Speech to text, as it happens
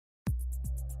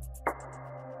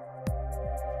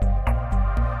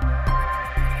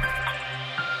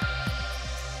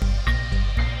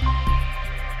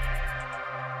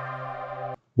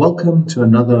Welcome to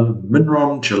another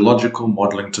Micromine geological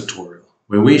modeling tutorial,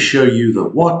 where we show you the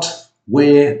what,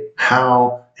 where,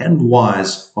 how, and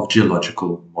whys of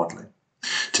geological modeling.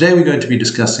 Today we're going to be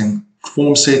discussing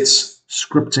form sets,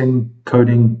 scripting,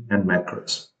 coding, and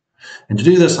macros. And to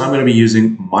do this, I'm going to be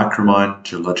using Micromine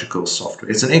geological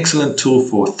software. It's an excellent tool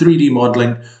for 3D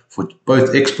modeling for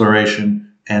both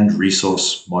exploration and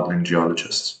resource modeling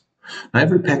geologists. Now,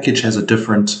 every package has a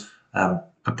different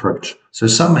approach. So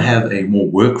some have a more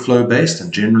workflow based,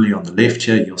 and generally on the left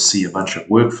here you'll see a bunch of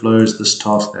workflows, this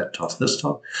task, that task, this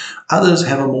task. Others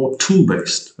have a more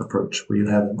tool-based approach where you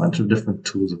have a bunch of different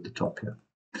tools at the top here.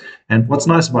 And what's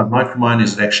nice about Micromine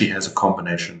is it actually has a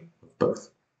combination of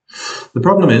both. The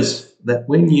problem is that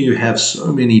when you have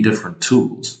so many different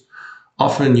tools,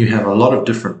 often you have a lot of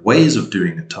different ways of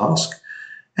doing a task.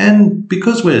 And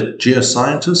because we're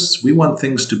geoscientists, we want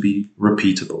things to be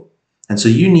repeatable. And so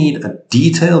you need a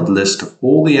detailed list of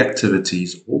all the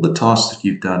activities, all the tasks that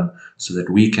you've done, so that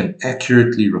we can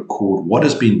accurately record what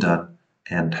has been done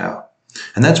and how.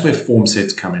 And that's where form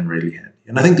sets come in really handy.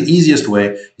 And I think the easiest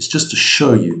way is just to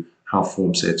show you how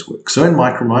form sets work. So in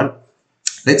Micromine,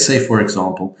 let's say, for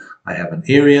example, I have an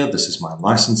area. This is my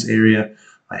license area.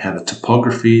 I have a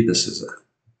topography. This is a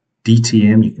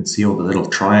DTM. You can see all the little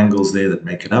triangles there that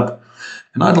make it up.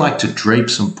 And I'd like to drape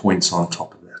some points on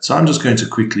top of that. So I'm just going to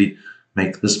quickly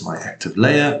make this my active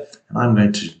layer, and I'm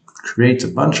going to create a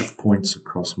bunch of points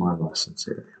across my license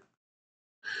area.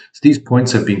 So these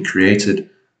points have been created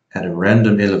at a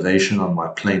random elevation on my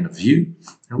plane of view,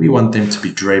 and we want them to be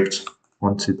draped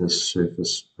onto this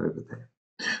surface over there.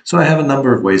 So I have a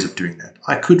number of ways of doing that.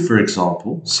 I could, for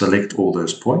example, select all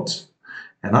those points,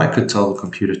 and I could tell the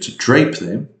computer to drape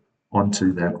them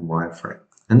onto that wireframe.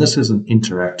 And this is an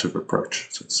interactive approach.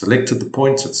 So it selected the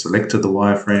points, it selected the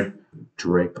wireframe,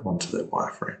 drape onto the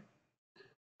wireframe.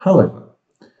 However,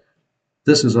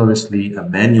 this is obviously a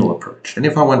manual approach. And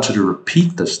if I wanted to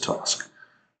repeat this task,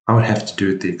 I would have to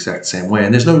do it the exact same way.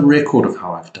 And there's no record of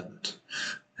how I've done it.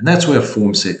 And that's where a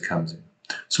form set comes in.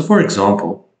 So for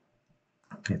example,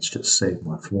 let's just save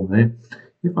my form there.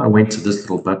 If I went to this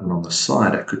little button on the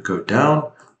side, I could go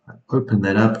down, open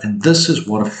that up, and this is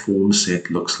what a form set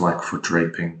looks like for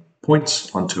draping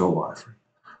points onto a wireframe.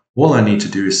 All I need to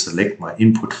do is select my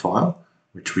input file,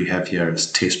 which we have here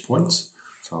as test points.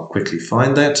 So I'll quickly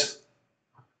find that.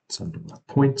 It's under my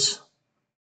points.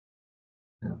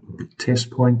 Now it'll be test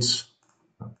points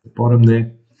at the bottom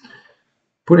there.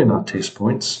 Put in our test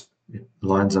points. It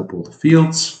lines up all the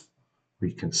fields.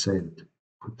 We can say that,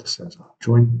 put this as our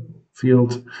join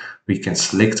field. We can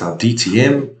select our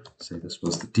DTM. Say this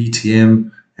was the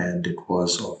DTM and it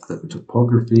was of the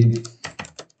topography.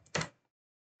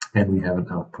 And we have an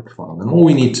output file. And all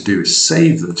we need to do is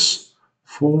save this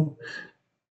form.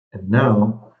 And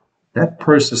now that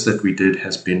process that we did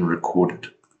has been recorded.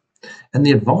 And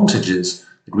the advantage is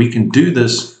that we can do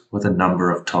this with a number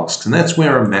of tasks. And that's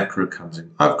where a macro comes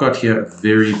in. I've got here a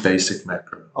very basic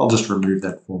macro. I'll just remove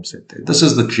that form set there. This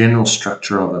is the general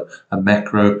structure of a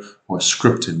macro or a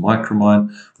script in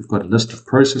Micromine. We've got a list of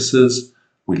processes.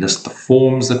 We list the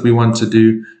forms that we want to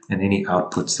do and any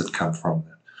outputs that come from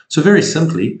that. So very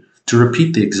simply, to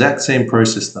repeat the exact same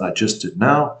process that I just did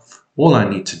now, all I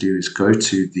need to do is go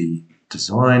to the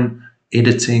design,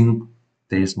 editing.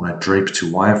 There's my drape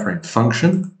to wireframe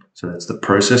function. So that's the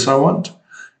process I want.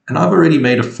 And I've already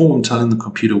made a form telling the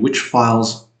computer which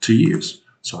files to use.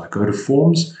 So I go to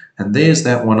forms, and there's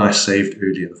that one I saved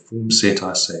earlier, the form set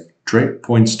I saved, drape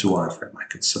points to wireframe. I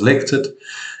can select it,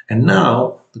 and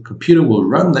now the computer will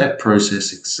run that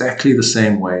process exactly the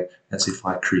same way as if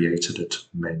I created it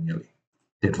manually.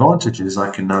 The advantage is I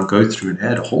can now go through and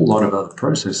add a whole lot of other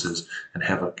processes and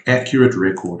have an accurate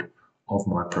record of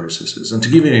my processes. And to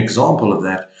give you an example of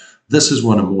that, this is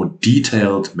what a more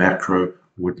detailed macro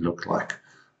would look like.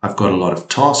 I've got a lot of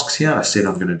tasks here. I said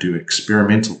I'm going to do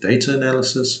experimental data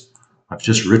analysis. I've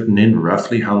just written in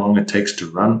roughly how long it takes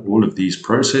to run all of these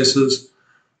processes.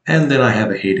 And then I have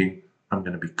a heading. I'm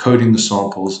going to be coding the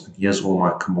samples, and here's all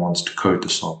my commands to code the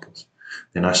samples.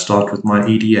 Then I start with my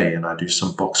EDA and I do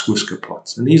some box whisker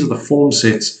plots. And these are the form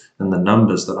sets and the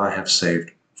numbers that I have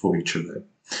saved for each of them.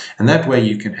 And that way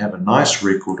you can have a nice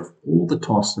record of all the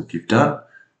tasks that you've done.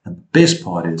 And the best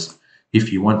part is,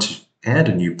 if you want to add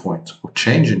a new point or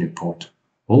change a new point,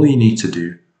 all you need to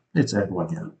do, let's add one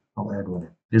here. I'll add one in.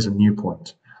 There's a new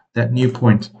point. That new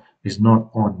point is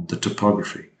not on the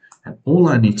topography. And all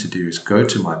I need to do is go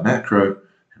to my macro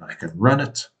and I can run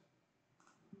it.